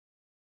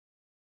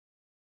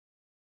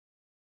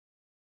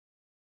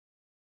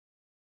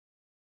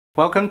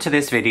Welcome to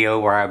this video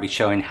where I'll be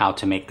showing how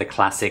to make the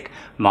classic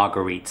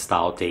Marguerite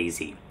style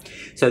daisy.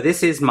 So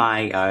this is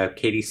my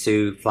Katy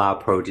Flower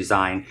Pro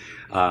design.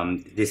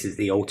 This is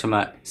the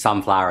ultimate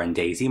sunflower and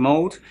daisy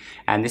mold,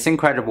 and this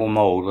incredible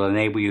mold will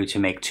enable you to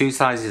make two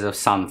sizes of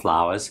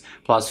sunflowers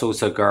plus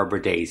also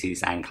Gerbera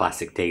daisies and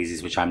classic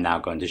daisies, which I'm now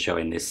going to show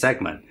in this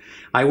segment.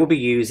 I will be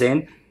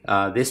using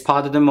this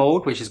part of the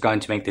mold, which is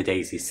going to make the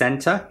daisy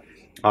center.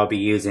 I'll be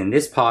using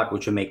this part,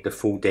 which will make the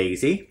full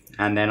daisy,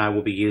 and then I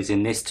will be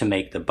using this to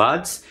make the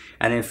buds,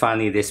 and then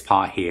finally this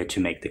part here to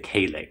make the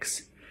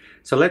calyx.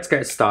 So let's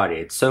get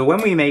started. So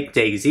when we make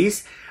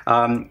daisies,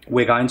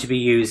 we're going to be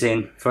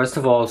using, first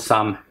of all,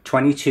 some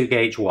 22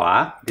 gauge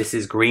wire. This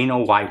is green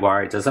or white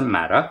wire, it doesn't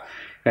matter.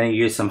 I'm going to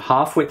use some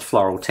half width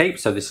floral tape,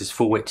 so this is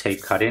full width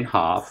tape cut in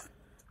half.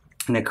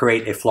 I'm going to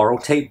create a floral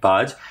tape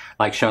bud,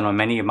 like shown on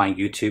many of my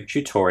YouTube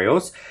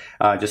tutorials.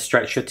 Just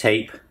stretch your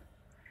tape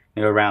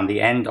around the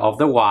end of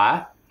the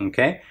wire,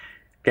 okay?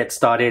 Get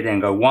started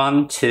and go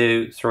 1,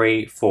 2,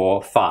 3,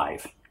 4,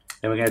 5.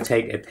 Then we're going to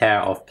take a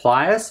pair of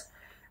pliers,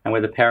 and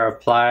with a pair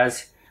of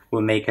pliers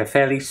we'll make a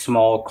fairly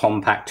small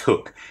compact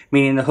hook,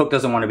 meaning the hook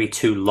doesn't want to be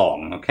too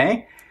long,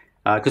 okay?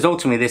 Because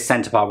ultimately this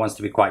center part wants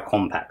to be quite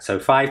compact. So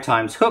 5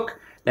 times hook,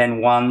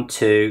 then 1,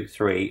 2,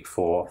 3,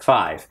 4,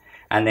 5,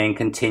 and then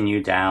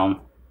continue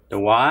down the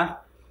wire.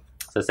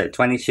 So I said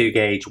 22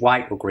 gauge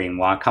white or green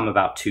wire, come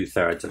about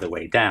 2/3 of the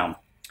way down.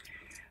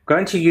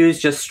 Going to use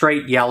just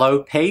straight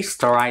yellow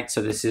paste, all right?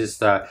 So this is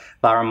the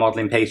flower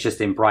modeling paste just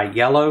in bright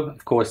yellow.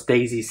 Of course,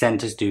 daisy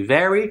centers do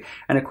vary,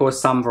 and of course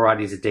some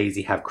varieties of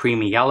daisy have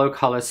creamy yellow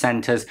color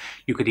centers.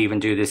 You could even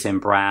do this in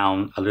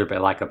brown, a little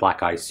bit like a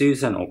black-eyed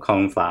Susan or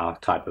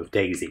coneflower type of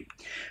daisy.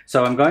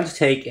 So I'm going to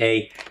take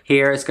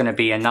here is going to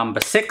be a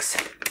number 6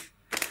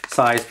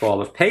 size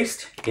ball of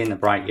paste in the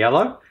bright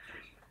yellow,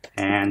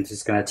 and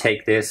just going to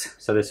take this,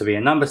 so this will be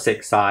a number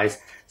 6 size,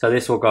 so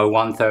this will go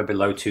 1/3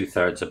 below,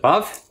 2/3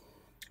 above.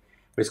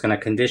 We're just going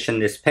to condition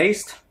this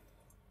paste,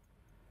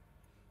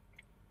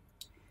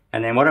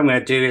 and then what I'm going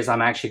to do is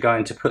I'm actually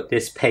going to put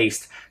this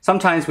paste,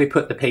 sometimes we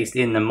put the paste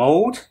in the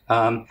mold,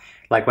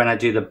 like when I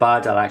do the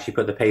bud I'll actually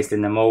put the paste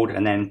in the mold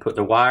and then put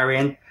the wire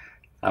in,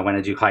 when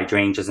I do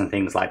hydrangeas and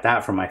things like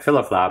that from my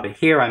filler flower. But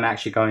here I'm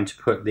actually going to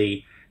put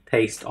the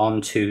paste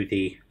onto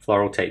the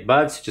floral tape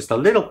buds, just a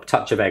little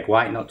touch of egg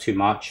white, not too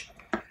much,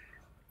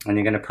 and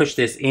you're going to push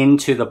this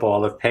into the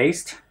ball of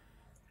paste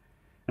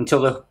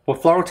until the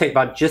floral tape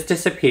bud just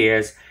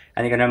disappears,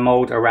 and you're going to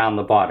mold around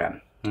the bottom,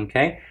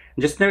 okay?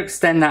 And just going to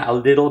extend that a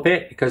little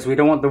bit because we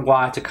don't want the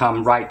wire to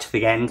come right to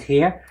the end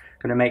here.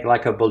 Going to make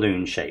like a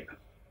balloon shape.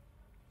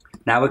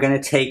 Now we're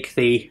going to take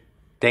the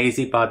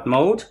daisy bud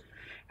mold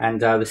and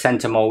the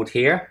center mold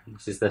here.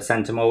 This is the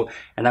center mold,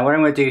 and then what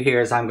I'm going to do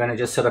here is I'm going to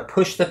just sort of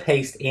push the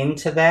paste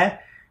into there,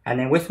 and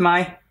then with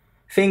my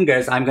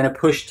fingers I'm going to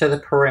push to the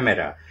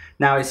perimeter.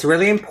 Now it's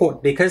really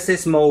important, because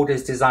this mold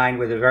is designed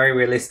with a very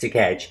realistic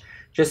edge,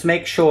 just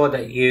make sure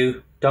that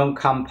you don't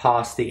come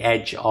past the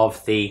edge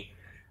of the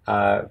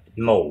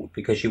mold,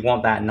 because you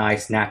want that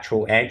nice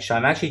natural edge. So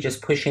I'm actually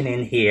just pushing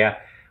in here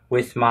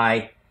with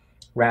my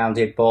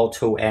rounded ball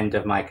tool end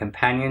of my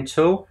companion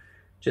tool,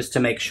 just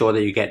to make sure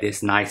that you get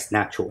this nice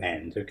natural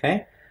end,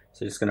 okay?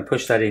 So just going to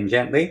push that in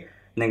gently,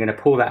 and then going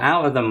to pull that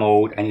out of the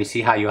mold, and you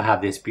see how you'll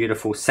have this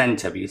beautiful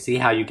center, but you see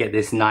how you get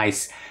this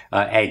nice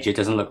edge. It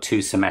doesn't look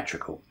too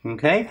symmetrical,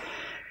 okay?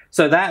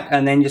 So that,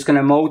 and then just going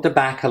to mold the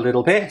back a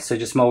little bit. So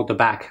just mold the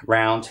back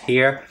round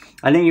here.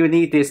 And then you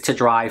need this to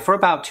dry for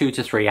about 2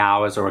 to 3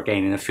 hours, or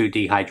again in a food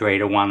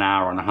dehydrator, 1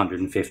 hour on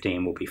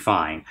 115 will be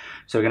fine.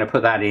 So we're going to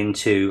put that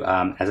into,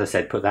 as I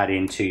said, put that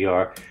into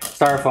your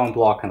styrofoam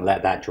block and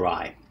let that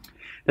dry.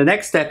 The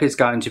next step is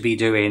going to be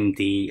doing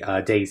the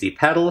daisy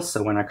petals.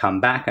 So when I come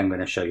back, I'm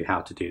going to show you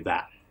how to do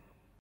that.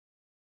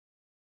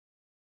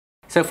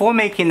 So for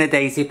making the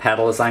daisy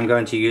petals, I'm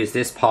going to use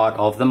this part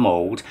of the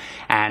mold,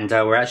 and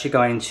we're actually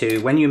going to,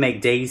 when you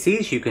make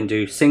daisies, you can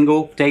do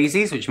single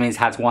daisies, which means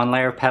has 1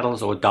 layer of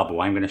petals, or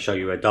double. I'm going to show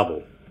you a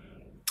double.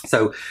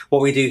 So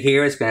what we do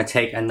here is going to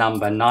take a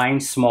number 9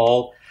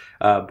 small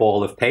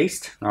ball of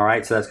paste, all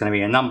right? So that's going to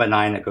be a number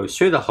 9 that goes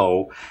through the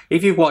hole.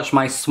 If you've watched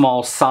my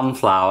small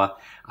sunflower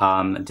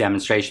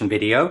demonstration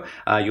video,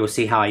 you'll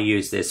see how I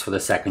use this for the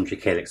secondary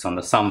calyx on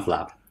the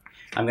sunflower.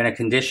 I'm going to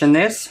condition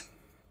this.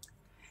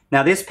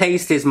 Now this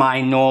paste is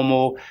my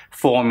normal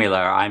formula.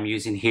 I'm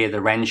using here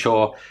the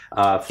Renshaw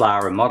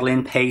flower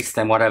modeling paste,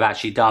 and what I've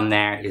actually done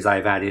there is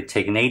I've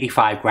taken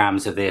 85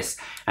 grams of this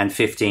and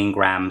 15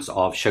 grams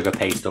of sugar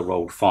paste or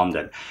rolled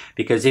fondant.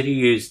 Because if you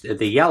use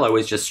the yellow,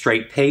 is just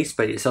straight paste,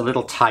 but it's a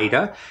little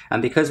tighter,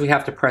 and because we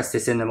have to press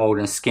this in the mold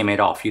and skim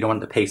it off, you don't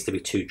want the paste to be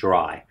too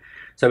dry.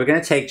 So we're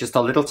going to take just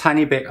a little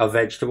tiny bit of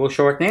vegetable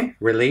shortening,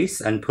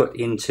 release, and put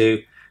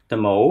into the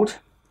mold.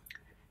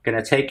 Going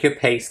to take your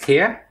paste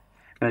here.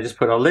 I'm going to just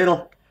put a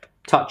little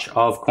touch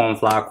of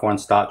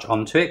cornstarch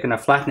onto it. Going to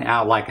flatten it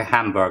out like a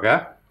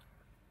hamburger.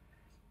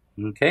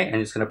 Okay,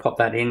 and just going to pop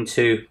that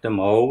into the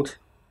mold.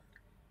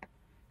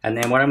 And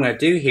then what I'm going to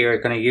do here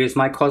is going to use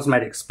my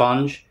cosmetic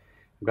sponge.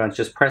 I'm going to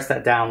just press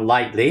that down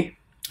lightly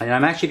And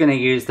I'm actually going to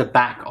use the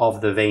back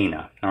of the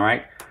veiner, all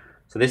right?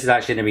 So this is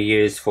actually going to be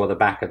used for the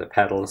back of the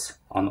petals,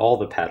 on all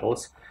the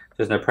petals.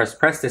 Just going to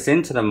press this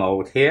into the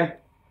mold here.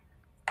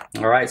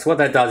 All right, so what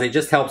that does, it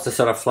just helps to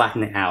sort of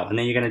flatten it out. And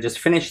then you're going to just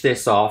finish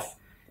this off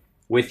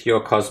with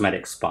your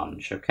cosmetic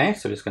sponge, okay?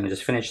 So we're just going to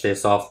just finish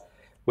this off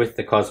with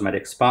the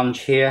cosmetic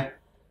sponge here.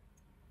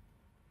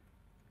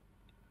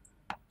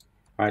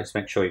 All right, just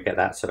make sure you get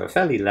that sort of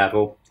fairly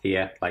level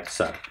here, like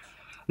so.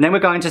 And then we're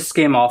going to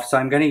skim off, so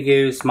I'm going to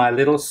use my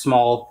little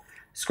small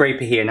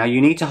scraper here. Now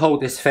you need to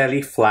hold this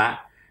fairly flat,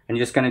 and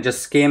you're just going to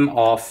just skim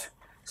off.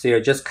 So you're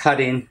just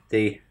cutting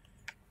the,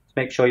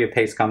 make sure your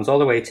paste comes all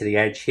the way to the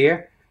edge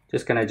here.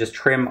 Just going to just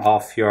trim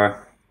off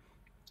your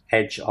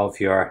edge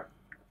of your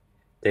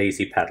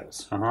daisy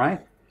petals, all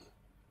right?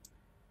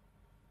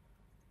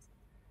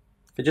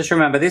 But just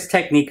remember, this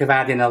technique of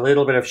adding a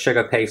little bit of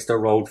sugar paste or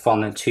rolled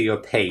fondant to your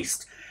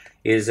paste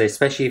is,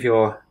 especially if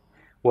you're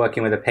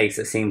working with a paste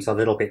that seems a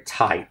little bit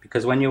tight,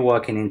 because when you're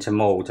working into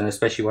molds, and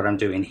especially what I'm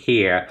doing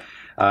here,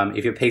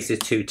 if your paste is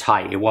too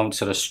tight, it won't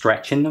sort of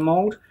stretch in the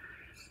mold.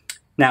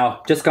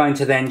 Now, just going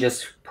to then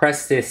just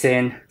press this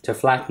in to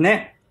flatten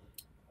it.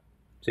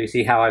 So you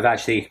see how I've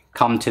actually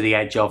come to the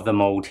edge of the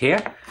mold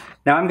here.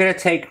 Now I'm going to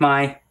take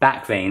my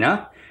back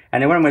veiner,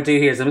 and then what I'm going to do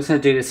here is I'm just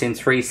going to do this in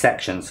 3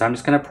 sections. So I'm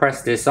just going to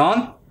press this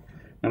on.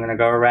 I'm going to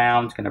go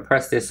around, going to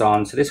press this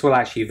on. So this will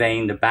actually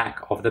vein the back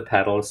of the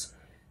petals.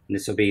 And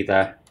this will be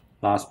the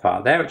last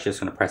part there, which is just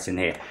going to press in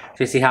here. So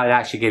you see how it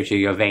actually gives you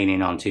your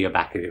veining onto your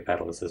back of your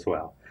petals as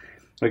well.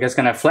 We're just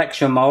going to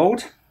flex your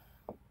mold.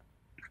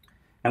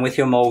 And with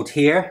your mold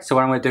here, so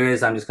what I'm going to do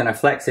is I'm just going to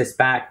flex this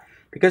back.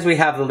 Because we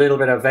have a little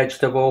bit of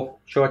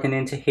vegetable shortening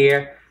into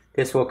here,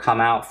 this will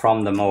come out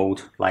from the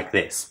mold like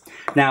this.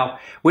 Now,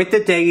 with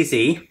the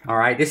daisy, all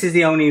right, this is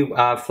the only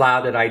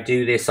flower that I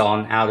do this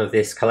on out of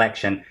this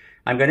collection.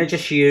 I'm going to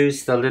just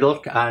use the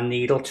little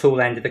needle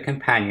tool end of the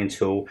companion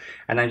tool,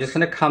 and I'm just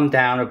going to come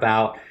down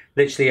about,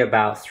 literally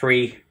about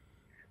 3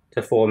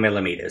 to 4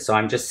 millimeters. So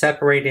I'm just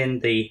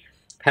separating the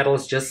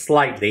petals just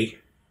slightly,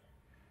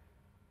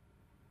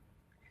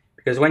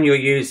 because when you're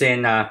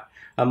using a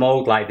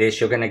mold like this,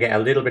 you're going to get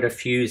a little bit of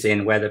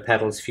fusing where the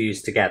petals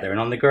fuse together. And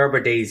on the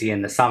Gerbera daisy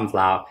and the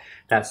sunflower,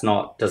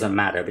 doesn't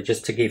matter, but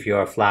just to give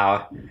your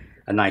flower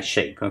a nice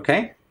shape,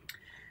 okay?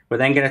 We're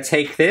then going to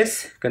take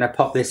this, going to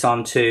pop this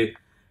onto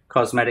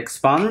cosmetic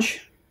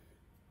sponge.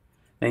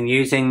 Then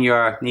using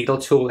your needle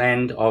tool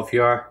end of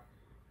we're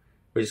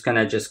just going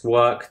to just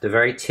work the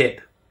very tip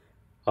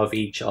of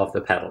each of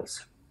the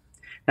petals.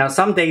 Now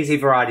some daisy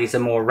varieties are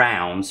more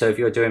round, so if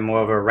you're doing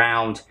more of a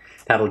round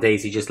petal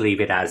daisy, just leave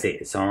it as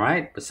is, all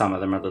right? But some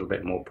of them are a little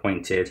bit more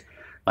pointed,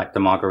 like the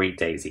Marguerite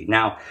daisy.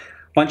 Now,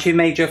 once you've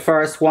made your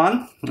first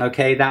one,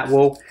 okay, that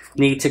will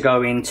need to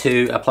go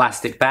into a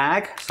plastic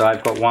bag. So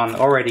I've got one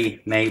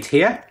already made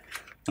here.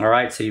 All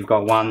right, so you've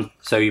got one,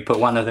 so you put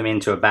one of them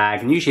into a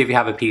bag. And usually if you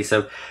have a piece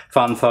of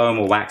fun foam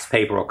or wax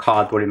paper or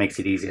cardboard, it makes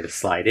it easier to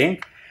slide in.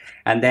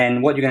 And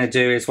then what you're going to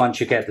do is once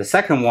you get the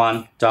second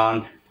one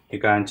done, you're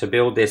going to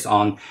build this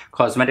on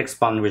cosmetic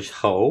sponge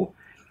hole.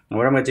 And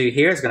what I'm going to do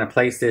here is going to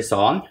place this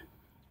on. I'm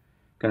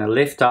going to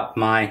lift up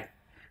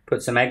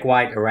put some egg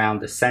white around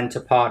the center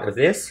part of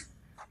this,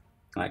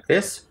 like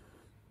this.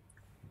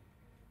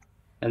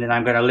 And then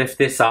I'm going to lift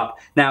this up.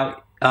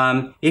 Now,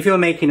 if you're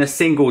making a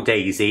single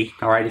daisy,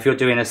 all right, if you're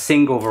doing a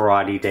single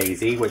variety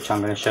daisy, which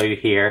I'm going to show you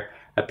here,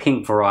 a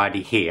pink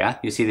variety here,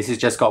 you see this has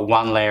just got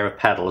one layer of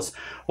petals.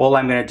 All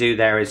I'm going to do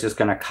there is just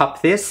going to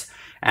cup this.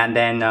 And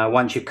then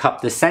once you cup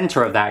the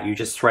center of that, you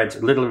just thread a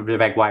little bit of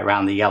egg white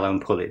around the yellow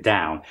and pull it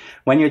down.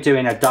 When you're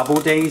doing a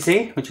double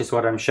daisy, which is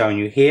what I'm showing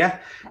you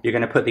here, you're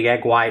going to put the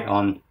egg white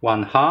on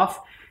one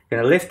half. You're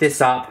going to lift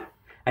this up.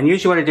 And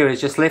usually what I do is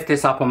just lift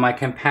this up on my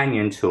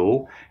companion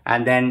tool.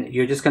 And then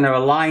you're just going to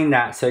align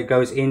that so it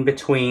goes in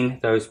between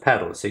those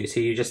petals. So you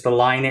see, you just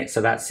align it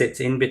so that sits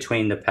in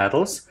between the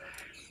petals.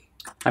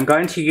 I'm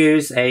going to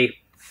use a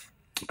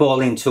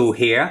balling tool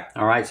here.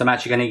 All right, so I'm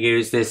actually going to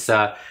use this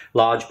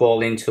large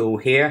balling tool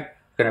here.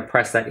 I'm going to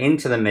press that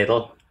into the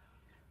middle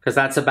because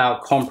that's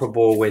about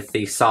comparable with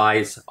the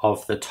size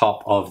of the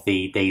top of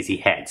the daisy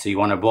head. So you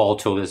want a ball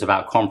tool that's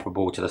about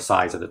comparable to the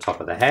size of the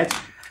top of the head.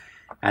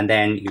 And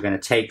then you're going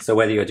to take, so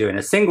whether you're doing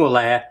a single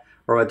layer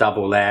or a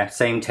double layer,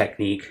 same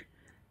technique,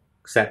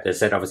 except as I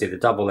said, obviously the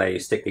double layer, you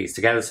stick these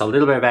together. So a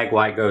little bit of egg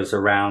white goes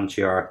around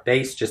your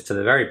base just to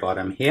the very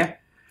bottom here.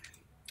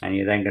 And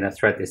you're then going to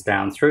thread this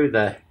down through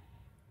the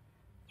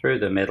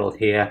middle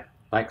here,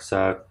 like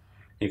so.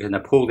 You're going to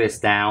pull this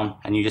down,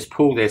 and you just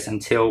pull this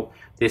until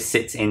this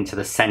sits into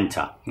the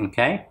center,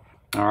 okay?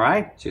 All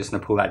right, so you're just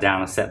going to pull that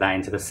down and set that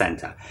into the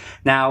center.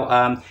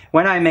 Now,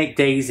 when I make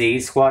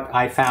daisies, what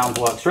I found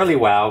works really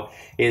well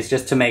is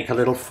just to make a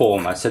little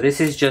former. So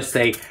this is just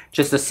a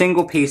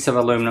single piece of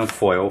aluminum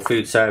foil,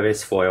 food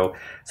service foil.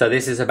 So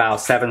this is about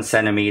 7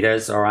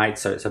 centimeters, all right?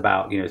 So it's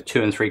about 2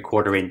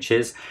 3/4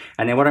 inches.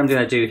 And then what I'm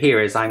going to do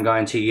here is I'm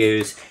going to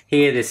use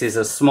here. This is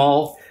a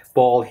small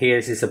ball here.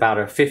 This is about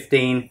a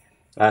 15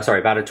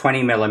 about a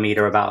 20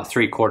 millimeter, about a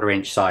 3/4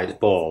 inch size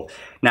ball.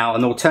 Now,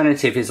 an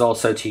alternative is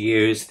also to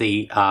use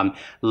the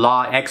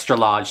extra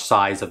large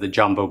size of the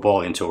jumbo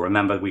balling tool.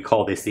 Remember, we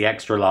call this the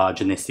extra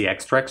large and this the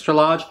extra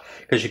large,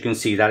 because you can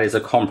see that is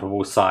a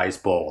comparable size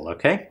ball,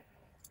 okay?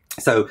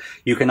 So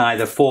you can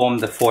either form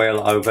the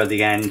foil over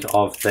the end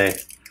of the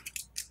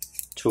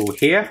tool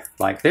here,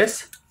 like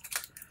this,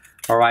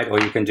 all right, or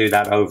you can do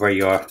that over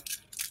your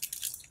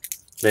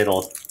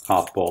little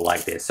half ball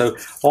like this. So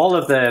all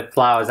of the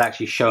flowers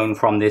actually shown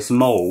from this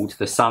mold,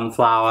 the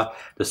sunflower,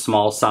 the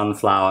small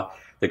sunflower,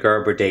 the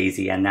Gerbera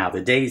daisy, and now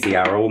the daisy,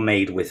 are all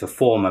made with a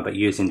former but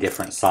using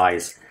different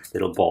size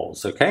little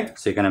balls, okay?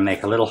 So you're going to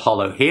make a little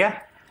hollow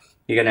here.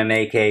 You're going to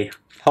make a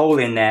hole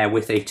in there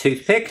with a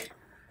toothpick,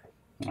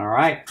 all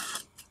right?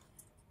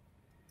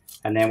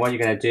 And then what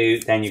you're going to do,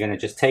 then you're going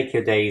to just take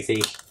your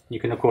daisy. You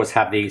can of course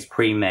have these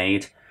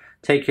pre-made.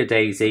 Take your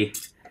daisy,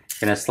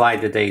 you're going to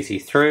slide the daisy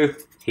through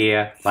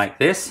here like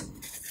this.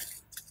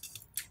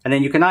 And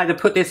then you can either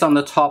put this on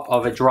the top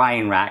of a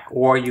drying rack,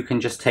 or you can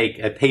just take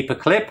a paper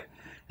clip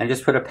and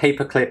just put a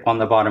paper clip on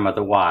the bottom of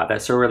the wire.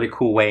 That's a really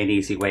cool way and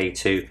easy way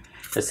to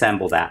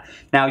assemble that.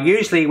 Now,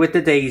 usually with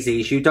the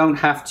daisies, you don't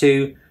have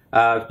to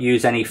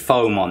use any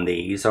foam on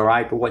these, all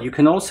right? But what you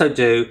can also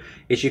do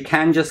is you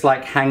can just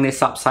like hang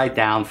this upside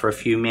down for a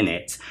few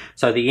minutes.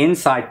 So the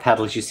inside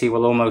petals, you see,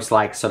 will almost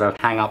like sort of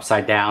hang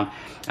upside down,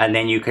 and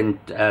then you can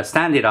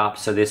stand it up,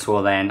 so this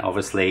will then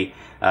obviously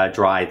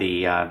dry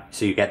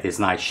so you get this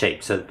nice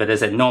shape. So, but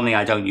as I said, normally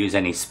I don't use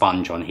any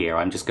sponge on here.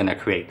 I'm just going to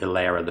create the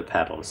layer of the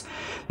petals.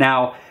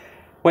 Now,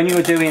 when you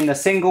were doing the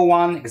single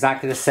one,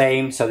 exactly the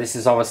same. So this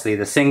is obviously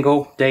the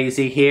single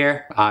daisy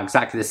here,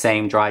 exactly the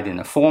same, dried in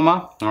the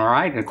former, all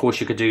right? And of course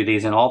you could do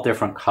these in all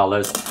different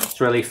colors. It's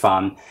really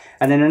fun.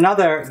 And then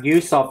another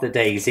use of the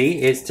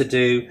daisy is to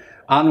do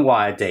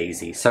unwired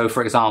daisy. So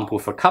for example,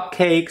 for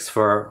cupcakes,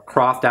 for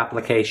craft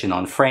application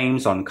on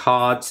frames, on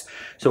cards.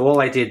 So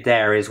all I did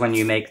there is when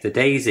you make the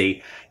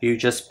daisy, you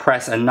just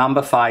press a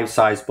number 5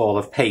 size ball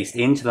of paste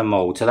into the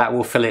mold, so that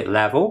will fill it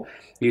level.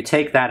 You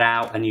take that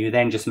out and you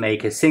then just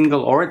make a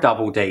single or a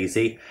double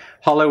daisy,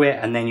 hollow it,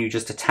 and then you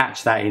just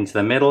attach that into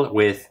the middle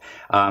with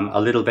a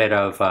little bit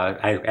of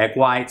egg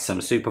white, some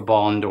super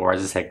bond, or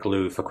as I said,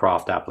 glue for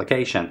craft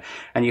application.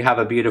 And you have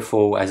a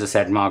beautiful, as I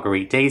said,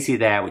 Marguerite daisy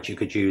there, which you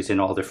could use in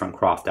all different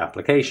craft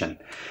application.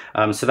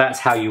 So that's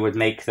how you would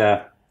make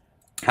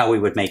how we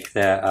would make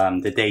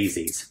the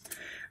daisies.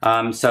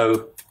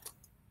 So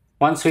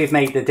once we've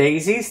made the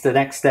daisies, the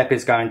next step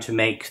is going to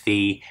make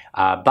the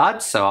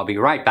buds. So I'll be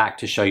right back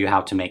to show you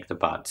how to make the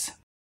buds.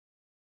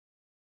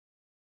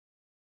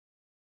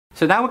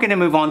 So now we're going to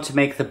move on to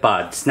make the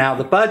buds. Now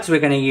the buds we're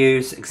going to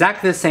use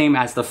exactly the same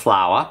as the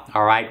flower,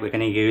 all right, we're going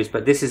to use,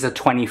 but this is a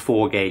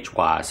 24 gauge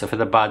wire. So for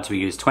the buds we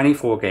use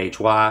 24 gauge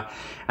wire,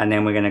 and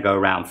then we're going to go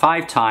around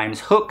 5 times,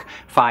 hook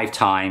 5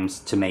 times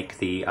to make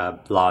the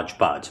large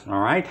bud, all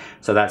right?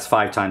 So that's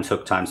 5 times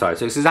hook times wire.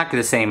 So it's exactly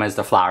the same as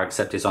the flower,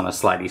 except it's on a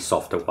slightly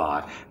softer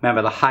wire.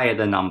 Remember, the higher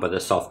the number, the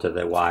softer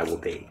the wire will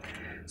be.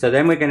 So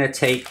then we're going to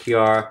take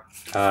your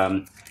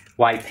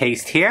white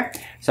paste here.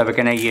 So we're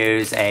going to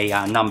use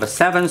a number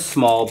 7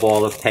 small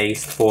ball of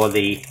paste for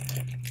the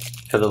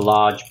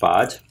large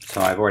bud.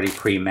 So I've already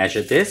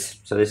pre-measured this.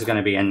 So this is going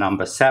to be a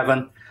number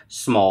 7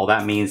 small.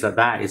 That means that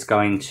that is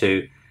going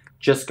to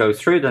just go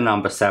through the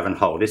number 7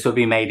 hole. This will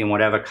be made in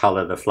whatever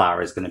color the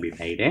flower is going to be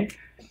made in.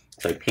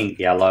 So pink,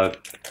 yellow.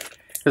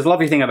 There's a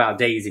lovely thing about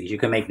daisies. You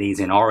can make these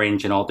in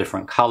orange and all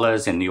different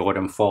colors in the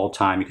autumn, fall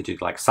time. You could do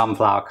like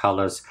sunflower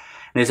colors.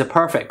 And it's a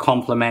perfect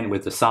complement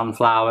with the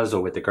sunflowers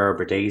or with the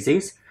Gerbera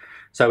daisies.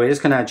 So we're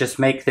just going to just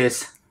make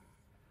this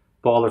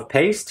ball of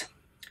paste.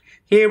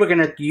 Here we're going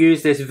to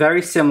use this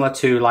very similar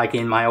to like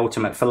in my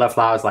ultimate filler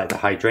flowers like the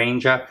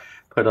hydrangea.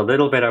 Put a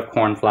little bit of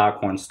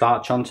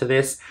cornstarch onto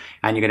this,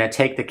 and you're going to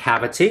take the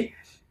cavity.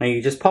 Now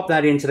you just pop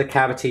that into the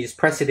cavity, just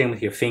press it in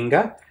with your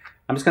finger.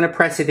 I'm just going to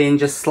press it in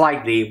just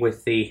slightly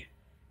with the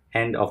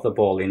end of the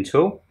balling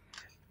tool.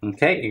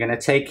 Okay, you're going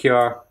to take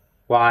your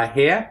wire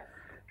here.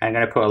 I'm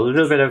going to put a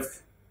little bit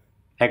of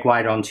egg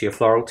white onto your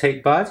floral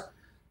tape bud.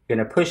 You're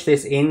going to push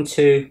this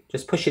into,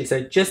 just push it so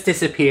it just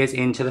disappears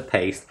into the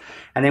paste.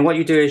 And then what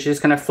you do is you're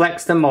just going to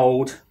flex the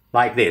mold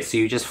like this. So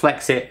you just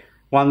flex it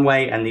one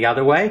way and the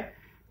other way.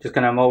 Just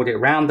going to mold it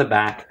round the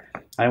back.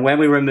 And when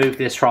we remove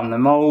this from the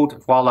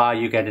mold, voila,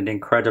 you get an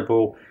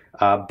incredible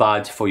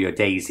bud for your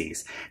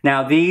daisies.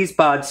 Now these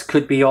buds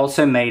could be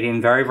also made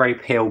in very, very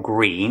pale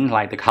green,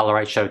 like the color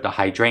I showed, the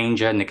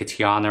hydrangea,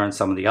 nicotiana, and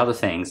some of the other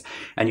things.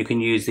 And you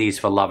can use these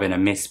for love in a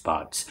mist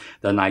buds.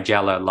 The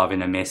Nigella love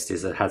in a mist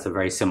has a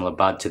very similar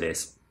bud to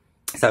this.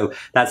 So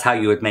that's how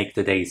you would make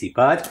the daisy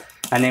bud.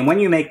 And then when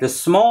you make the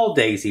small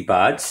daisy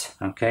buds,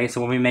 okay, so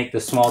when we make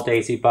the small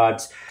daisy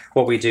buds,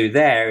 what we do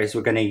there is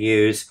we're going to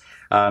use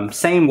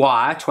same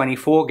wire,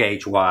 24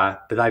 gauge wire,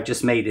 but I've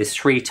just made this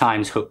 3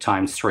 times hook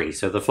times 3.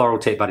 So the floral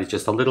tip bud is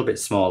just a little bit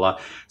smaller,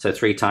 so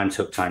 3 times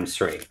hook times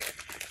 3.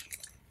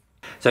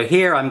 So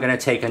here I'm going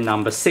to take a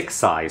number 6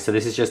 size. So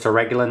this is just a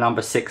regular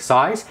number 6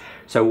 size.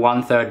 So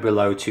 1/3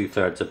 below,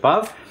 2/3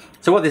 above.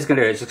 So what this is going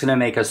to do is it's going to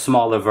make a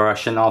smaller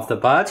version of the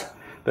bud,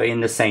 but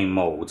in the same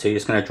mold. So you're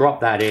just going to drop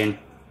that in.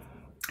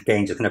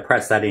 Again, just going to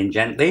press that in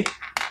gently.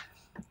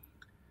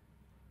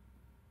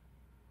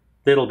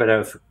 Little bit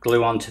of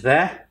glue onto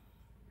there.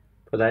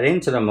 Put that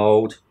into the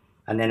mold,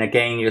 and then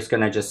again you're just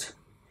going to just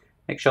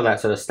make sure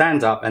that sort of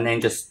stands up, and then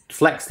just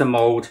flex the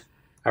mold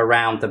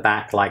around the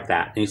back like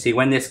that. And you see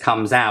when this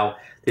comes out,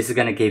 this is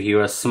going to give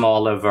you a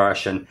smaller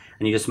version,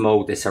 and you just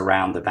mold this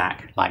around the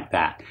back like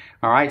that.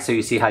 All right, so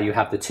you see how you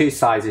have the two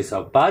sizes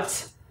of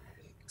buds.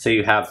 So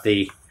you have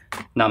the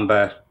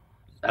number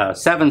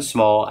 7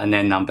 small, and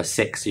then number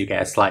 6, you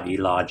get a slightly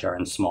larger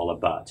and smaller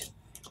bud.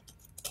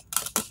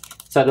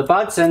 So the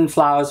buds and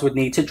flowers would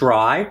need to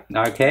dry,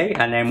 okay?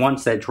 And then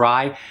once they're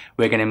dry,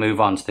 we're going to move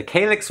on to the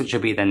calyx, which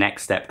will be the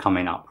next step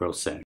coming up real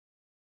soon.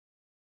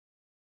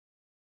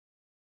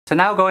 So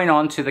now going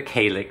on to the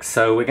calyx.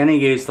 So we're going to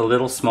use the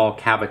little small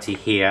cavity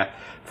here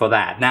for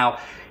that. Now,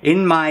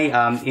 in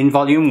my in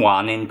volume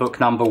 1, in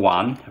book number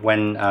 1,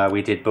 when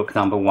we did book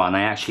number 1,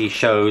 I actually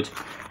showed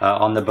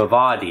on the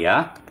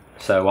Bavaria.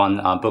 So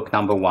on book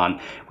number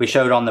 1, we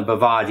showed on the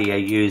Bavaria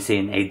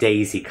using a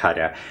daisy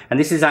cutter. And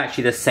this is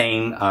actually the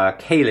same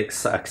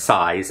calyx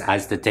size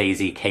as the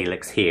daisy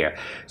calyx here.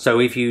 So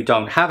if you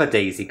don't have a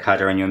daisy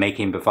cutter and you're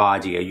making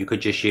Bavaria, you could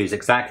just use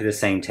exactly the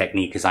same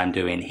technique as I'm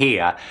doing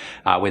here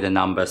with a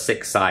number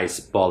 6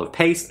 size ball of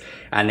paste,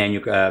 and then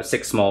you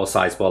 6 small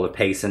size ball of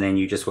paste, and then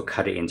you just would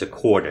cut it into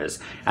quarters.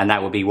 And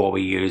that would be what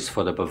we use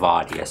for the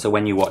Bavaria. So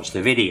when you watch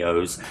the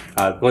videos,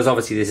 because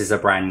obviously this is a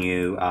brand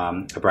new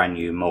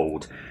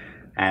mold.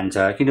 And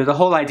you know, the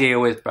whole idea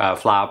with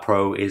Flower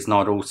Pro is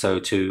not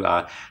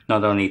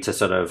only to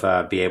sort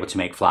of be able to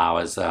make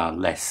flowers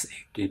less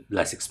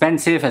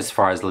expensive as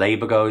far as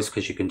labor goes,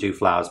 because you can do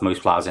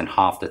most flowers in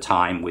half the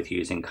time with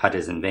using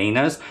cutters and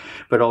veiners,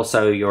 but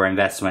also your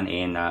investment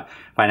in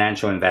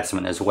financial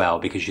investment as well,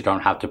 because you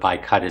don't have to buy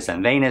cutters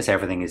and veiners.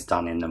 Everything is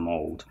done in the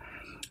mold.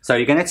 So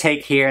you're going to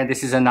take here,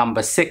 this is a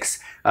number 6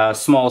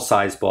 small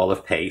size ball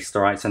of paste,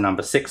 all right, so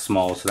number 6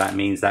 small, so that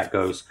means that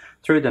goes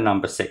through the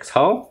number 6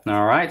 hole,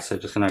 all right, so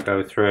just going to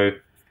go through,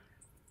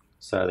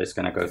 so this is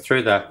going to go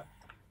through the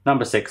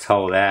number 6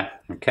 hole there,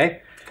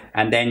 okay,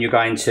 and then you're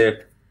going to,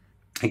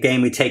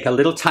 again, we take a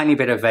little tiny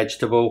bit of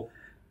vegetable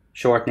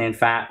shortening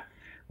fat,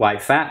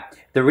 white fat.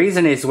 The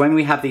reason is when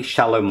we have these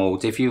shallow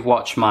molds, if you've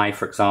watched my,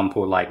 for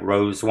example, like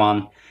rose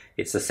one,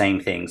 it's the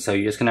same thing, so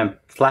you're just going to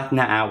flatten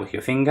that out with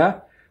your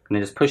finger.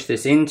 And just push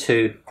this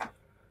into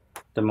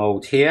the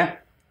mold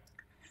here.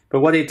 But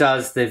what it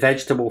does, the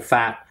vegetable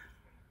fat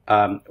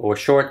or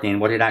shortening,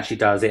 what it actually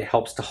does, it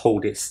helps to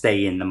hold it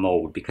stay in the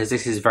mold, because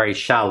this is very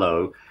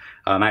shallow,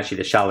 actually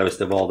the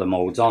shallowest of all the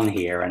molds on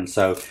here. And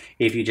so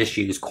if you just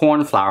use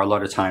corn flour, a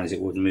lot of times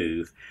it would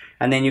move.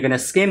 And then you're going to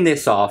skim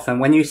this off, and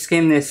when you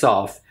skim this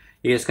off,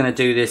 you're just going to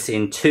do this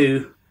in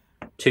two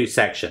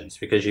sections,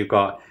 because you've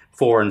got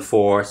 4 and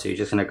 4, so you're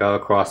just going to go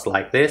across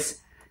like this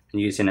and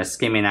using a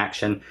skimming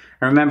action.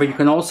 And remember, you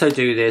can also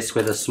do this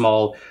with a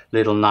small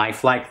little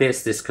knife like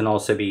this. This can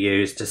also be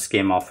used to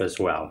skim off as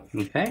well,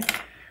 okay?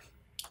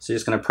 So you're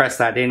just going to press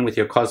that in with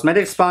your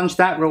cosmetic sponge.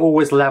 That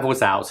always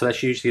levels out, so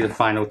that's usually the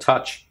final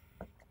touch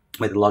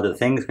with a lot of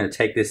things. I'm going to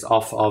take this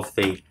off of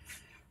the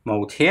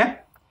mold here.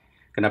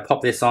 I'm going to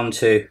pop this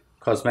onto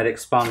cosmetic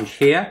sponge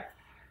here,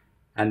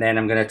 and then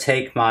I'm going to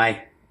take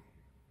my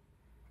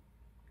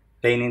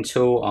veining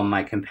tool on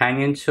my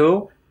companion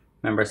tool.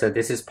 Remember, I said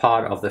this is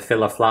part of the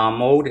filler flower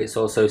mold. It's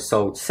also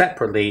sold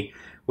separately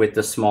with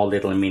the small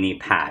little mini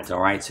pads,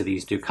 all right? So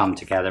these do come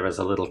together as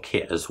a little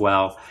kit as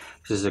well.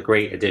 This is a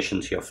great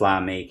addition to your flower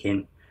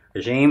making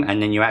regime.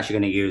 And then you're actually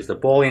going to use the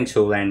balling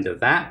tool end of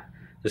that.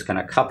 Just going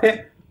to cup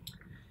it.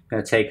 I'm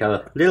going to take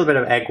a little bit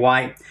of egg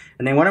white.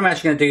 And then what I'm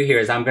actually going to do here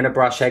is I'm going to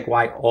brush egg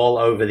white all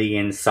over the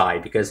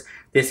inside, because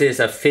this is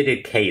a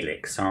fitted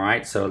calyx, all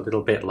right? So a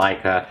little bit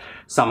like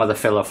some of the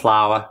filler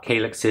flower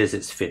calyxes,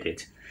 it's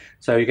fitted.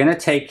 So you're going to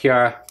take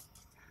your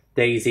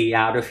daisy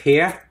out of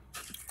here.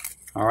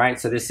 All right,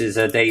 so this is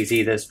a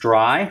daisy that's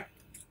dry.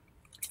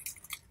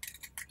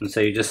 And so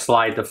you just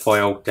slide the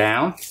foil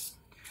down.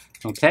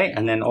 Okay,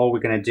 and then all we're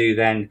going to do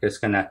then is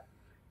going to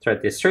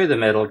thread this through the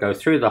middle, go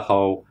through the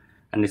hole,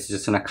 and this is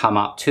just going to come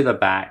up to the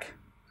back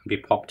and be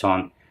popped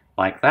on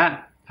like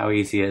that. How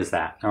easy is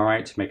that? All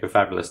right, to make a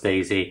fabulous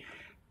daisy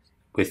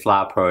with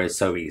Flower Pro is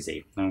so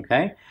easy.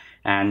 Okay,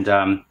 and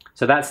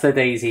so that's the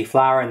daisy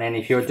flower. And then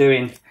if you're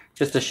doing,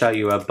 just to show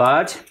you a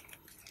bud,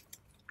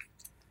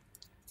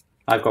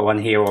 I've got one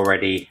here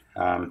already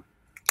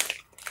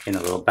in a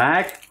little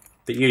bag,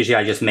 but usually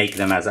I just make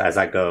them as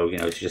I go, you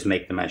know, to just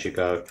make them as you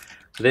go.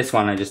 So this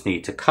one I just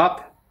need to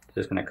cup,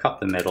 just going to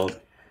cup the middle,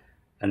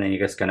 and then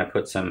you're just going to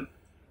put some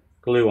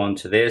glue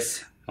onto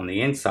this on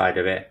the inside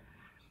of it,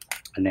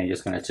 and then you're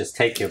just going to just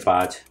take your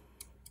bud,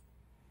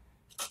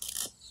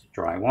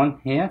 dry one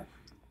here,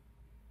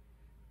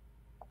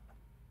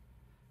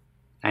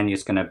 and you're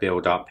just going to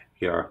build up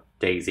your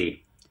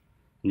daisy.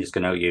 I'm just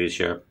going to use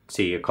your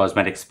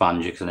cosmetic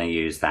sponge. You're going to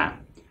use that.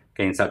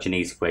 Again, such an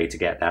easy way to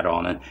get that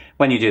on. And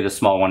when you do the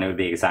small one, it would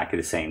be exactly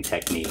the same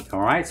technique.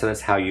 All right, so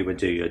that's how you would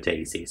do your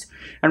daisies.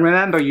 And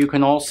remember, you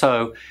can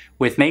also,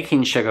 with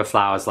making sugar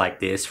flowers like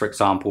this, for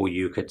example,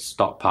 you could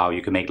stockpile,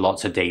 you can make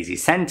lots of daisy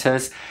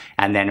centers,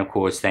 and then of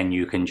course, then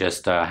you can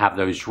just have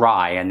those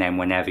dry, and then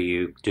whenever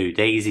you do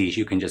daisies,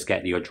 you can just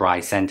get your dry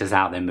centers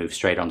out, then move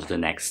straight on to the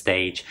next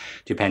stage,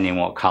 depending on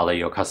what color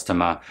your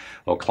customer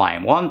or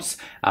client wants.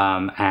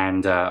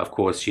 Of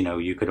course, you know,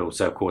 you could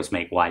also, of course,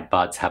 make white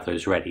buds, have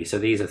those ready. So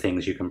these are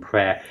things you can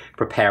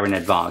prepare in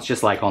advance,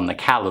 just like on the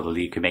calla,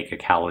 you can make your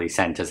calla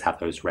centers, have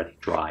those ready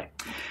dry.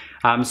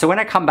 So when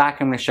I come back,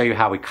 I'm going to show you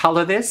how we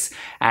color this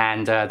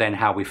and then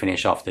how we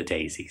finish off the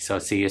daisy. So I'll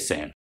see you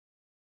soon.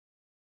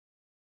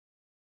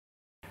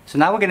 So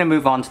now we're going to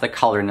move on to the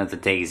coloring of the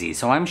daisy.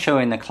 So I'm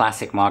showing the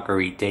classic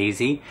Marguerite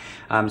daisy.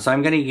 So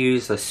I'm going to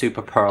use a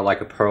super pearl,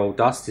 like a pearl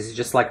dust. This is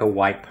just like a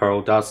white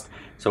pearl dust.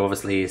 So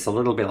obviously it's a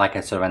little bit like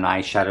a sort of an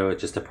eyeshadow,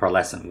 just a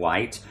pearlescent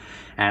white.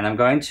 And I'm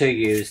going to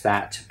use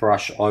that to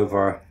brush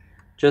over,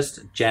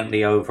 just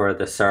gently over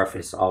the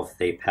surface of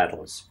the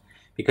petals.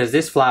 Because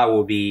this flower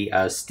will be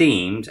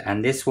steamed,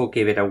 and this will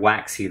give it a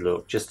waxy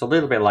look, just a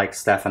little bit like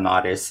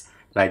Stephanotis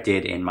that I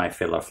did in my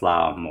filler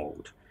flower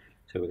mold.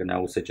 So we're going to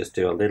also just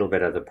do a little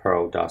bit of the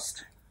pearl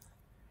dust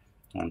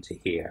onto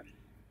here.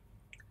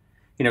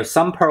 You know,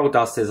 some pearl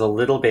dust is a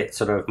little bit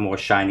sort of more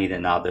shiny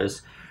than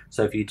others.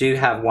 So if you do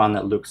have one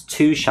that looks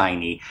too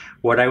shiny,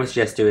 what I would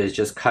suggest do is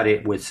just cut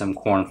it with some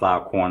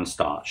cornflour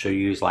cornstarch. So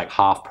use like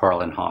half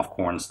pearl and half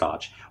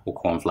cornstarch or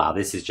cornflour.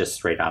 This is just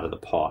straight out of the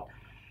pot.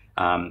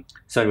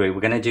 So anyway, we're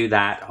going to do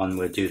that on,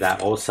 we'll do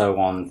that also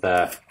on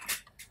the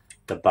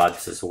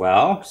buds as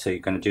well. So you're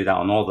going to do that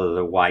on all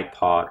the white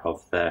part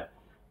of the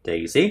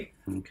daisy.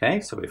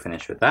 Okay, so we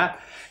finished with that.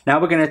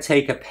 Now we're going to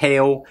take a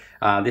pale,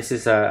 this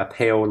is a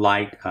pale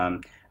light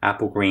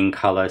apple green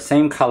color,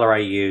 same color I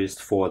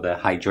used for the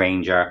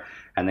hydrangea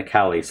and the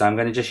calla. So I'm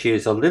going to just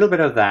use a little bit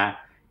of that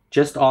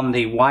just on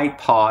the white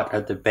part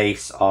at the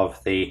base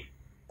of the,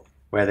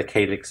 where the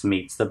calyx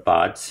meets the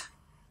buds.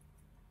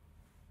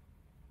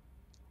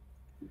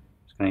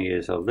 Going to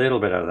use a little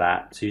bit of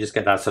that, so you just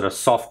get that sort of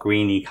soft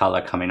greeny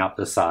color coming up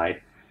the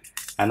side.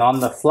 And on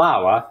the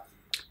flower,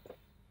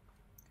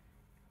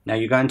 now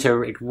you're going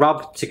to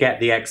rub to get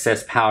the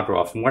excess powder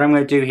off. And what I'm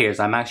going to do here is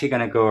I'm actually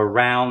going to go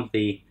around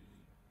the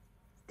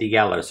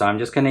yellow. So I'm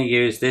just going to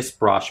use this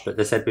brush, but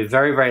this had with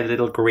very, very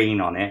little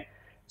green on it.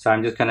 So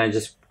I'm just going to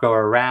just go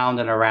around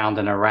and around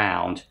and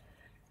around.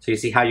 So you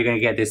see how you're going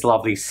to get this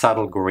lovely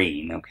subtle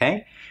green,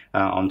 okay,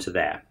 onto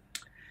there.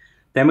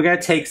 Then we're going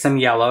to take some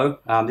yellow.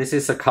 This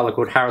is a color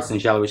called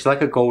Harrison's yellow, which is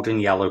like a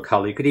golden yellow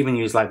color. You could even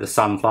use like the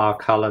sunflower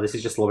color. This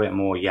is just a little bit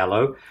more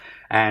yellow.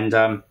 And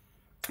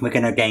we're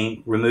going to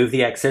again remove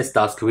the excess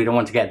dust because we don't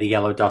want to get the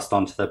yellow dust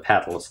onto the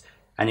petals.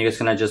 And you're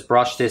just going to just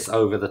brush this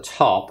over the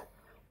top.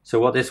 So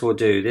what this will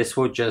do, this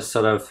will just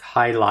sort of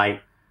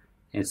highlight,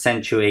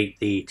 accentuate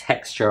the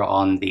texture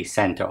on the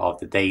center of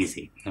the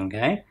daisy,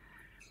 okay?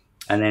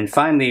 And then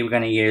finally, we're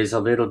going to use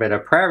a little bit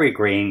of prairie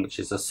green, which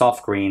is a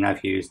soft green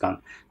I've used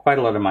on quite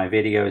a lot of my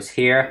videos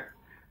here.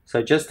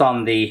 So just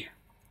on the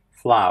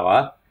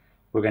flower,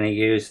 we're going to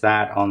use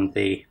that on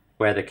the,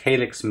 where the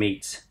calyx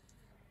meets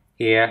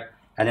here.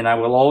 And then I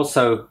will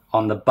also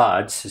on the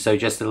buds, so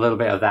just a little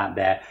bit of that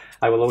there.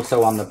 I will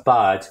also on the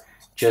bud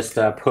just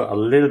put a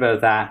little bit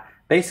of that,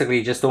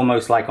 basically just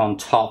almost like on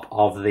top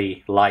of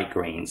the light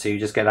green. So you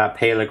just get that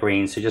paler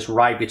green, so just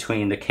right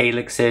between the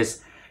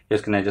calyxes.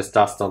 Just going to just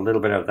dust a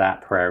little bit of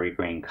that prairie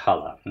green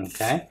color,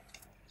 okay?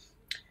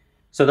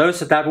 So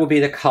that will be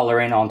the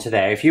coloring onto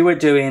there. If you were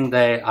doing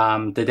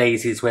the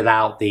daisies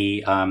without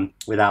the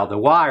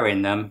wire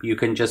in them, you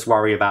can just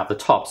worry about the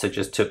top. So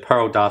just to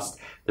pearl dust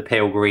the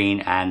pale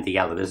green and the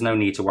yellow. There's no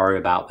need to worry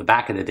about the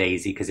back of the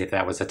daisy because if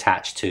that was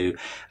attached to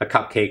a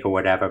cupcake or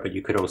whatever, but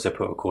you could also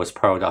put, of course,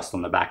 pearl dust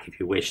on the back if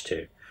you wish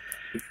to.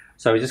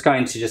 So we're just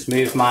going to just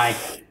move my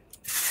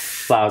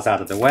flowers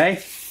out of the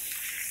way.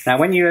 Now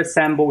when you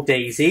assemble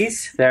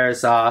daisies,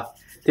 there's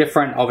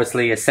different,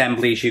 obviously,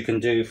 assemblies you can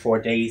do for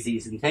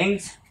daisies and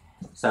things.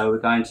 So we're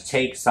going to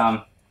take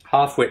some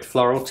half-width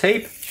floral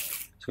tape.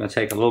 So I'm going to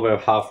take a little bit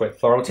of half-width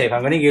floral tape.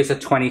 I'm going to use a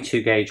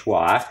 22 gauge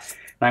wire.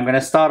 And I'm going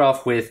to start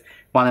off with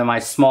one of my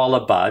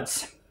smaller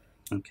buds,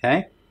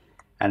 okay?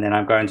 And then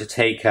I'm going to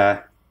take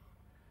a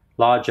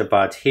larger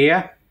bud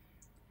here.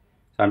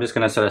 So I'm just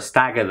going to sort of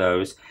stagger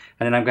those.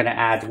 And then I'm going to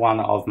add one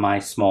of my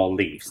small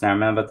leaves. Now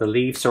remember, the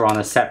leaves are on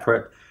a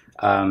separate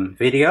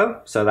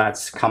video, so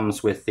that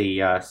comes with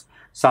the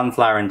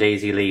sunflower and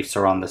daisy leaves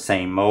are on the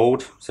same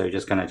mold. So you're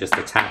just going to just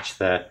attach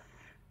the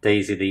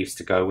daisy leaves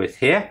to go with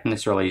here, and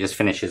this really just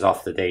finishes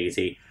off the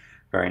daisy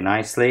very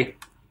nicely.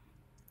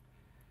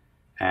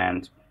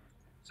 And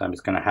so I'm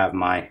just going to have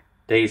my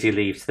daisy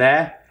leaves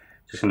there,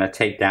 just going to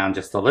take down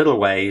just a little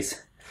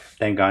ways,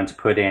 then going to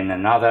put in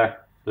another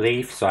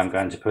leaf. So I'm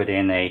going to put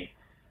in a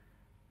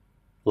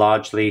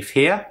large leaf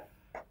here.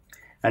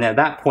 And at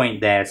that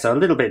point there, so a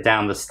little bit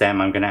down the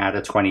stem, I'm going to add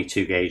a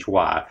 22 gauge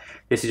wire.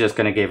 This is just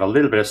going to give a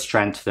little bit of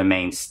strength to the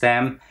main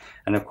stem,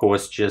 and of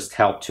course just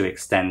help to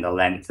extend the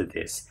length of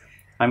this.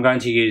 I'm going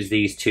to use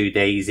these two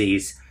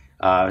daisies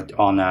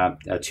on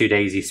two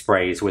daisy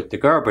sprays with the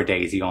Gerbera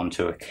daisy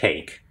onto a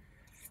cake.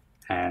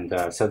 And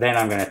so then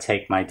I'm going to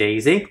take my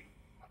daisy,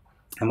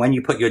 and when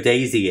you put your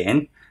daisy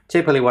in,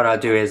 typically what I'll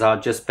do is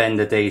I'll just bend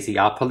the daisy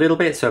up a little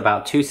bit, so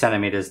about 2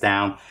 centimeters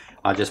down.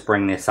 I'll just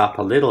bring this up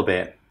a little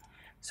bit,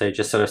 so it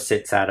just sort of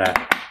sits at a,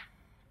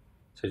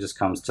 so it just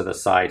comes to the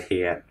side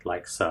here,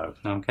 like so,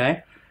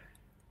 okay?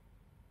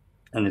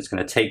 And it's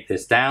going to take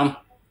this down,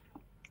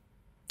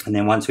 and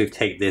then once we've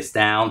taken this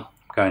down,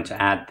 I'm going to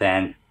add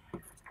then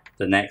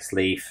the next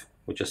leaf,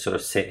 will just sort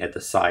of sit at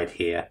the side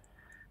here,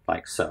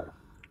 like so.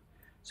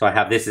 So I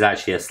have, this is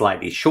actually a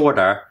slightly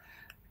shorter,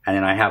 and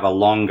then I have a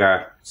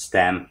longer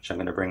stem, which I'm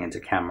going to bring into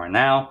camera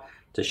now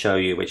to show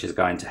you, which is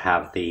going to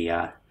have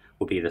the,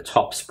 will be the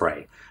top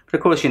spray. But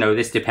of course, you know,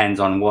 this depends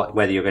on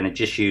whether you're going to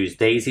just use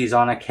daisies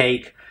on a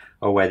cake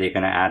or whether you're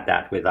going to add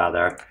that with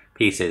other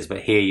pieces.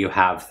 But here you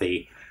have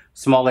the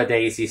smaller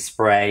daisy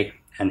spray,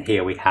 and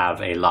here we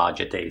have a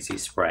larger daisy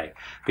spray.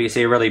 But you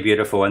see, really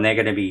beautiful, and they're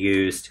going to be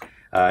used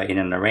in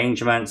an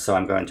arrangement. So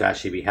I'm going to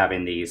actually be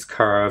having these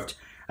curved,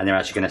 and they're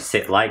actually going to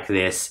sit like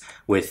this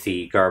with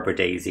the Gerbera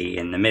daisy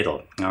in the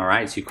middle. All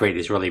right, so you create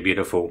this really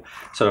beautiful,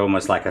 sort of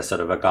almost like a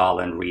sort of a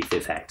garland wreath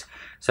effect.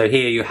 So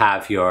here you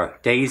have your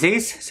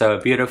daisies. So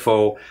a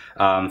beautiful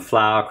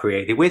flower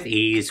created with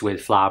ease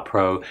with Flower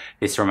Pro.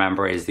 This,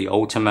 remember, is the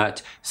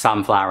ultimate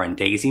sunflower and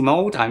daisy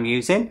mold I'm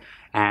using.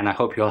 And I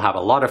hope you'll have a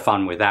lot of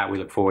fun with that. We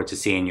look forward to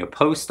seeing your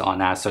post on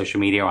our social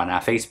media, on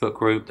our Facebook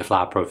group, the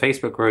Flower Pro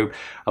Facebook group,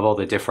 of all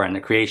the different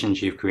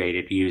creations you've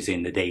created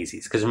using the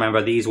daisies. Because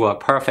remember, these work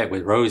perfect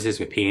with roses,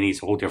 with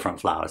peonies, all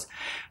different flowers.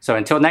 So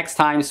until next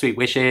time, sweet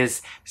wishes.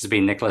 This has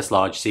been Nicholas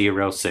Lodge. See you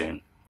real soon.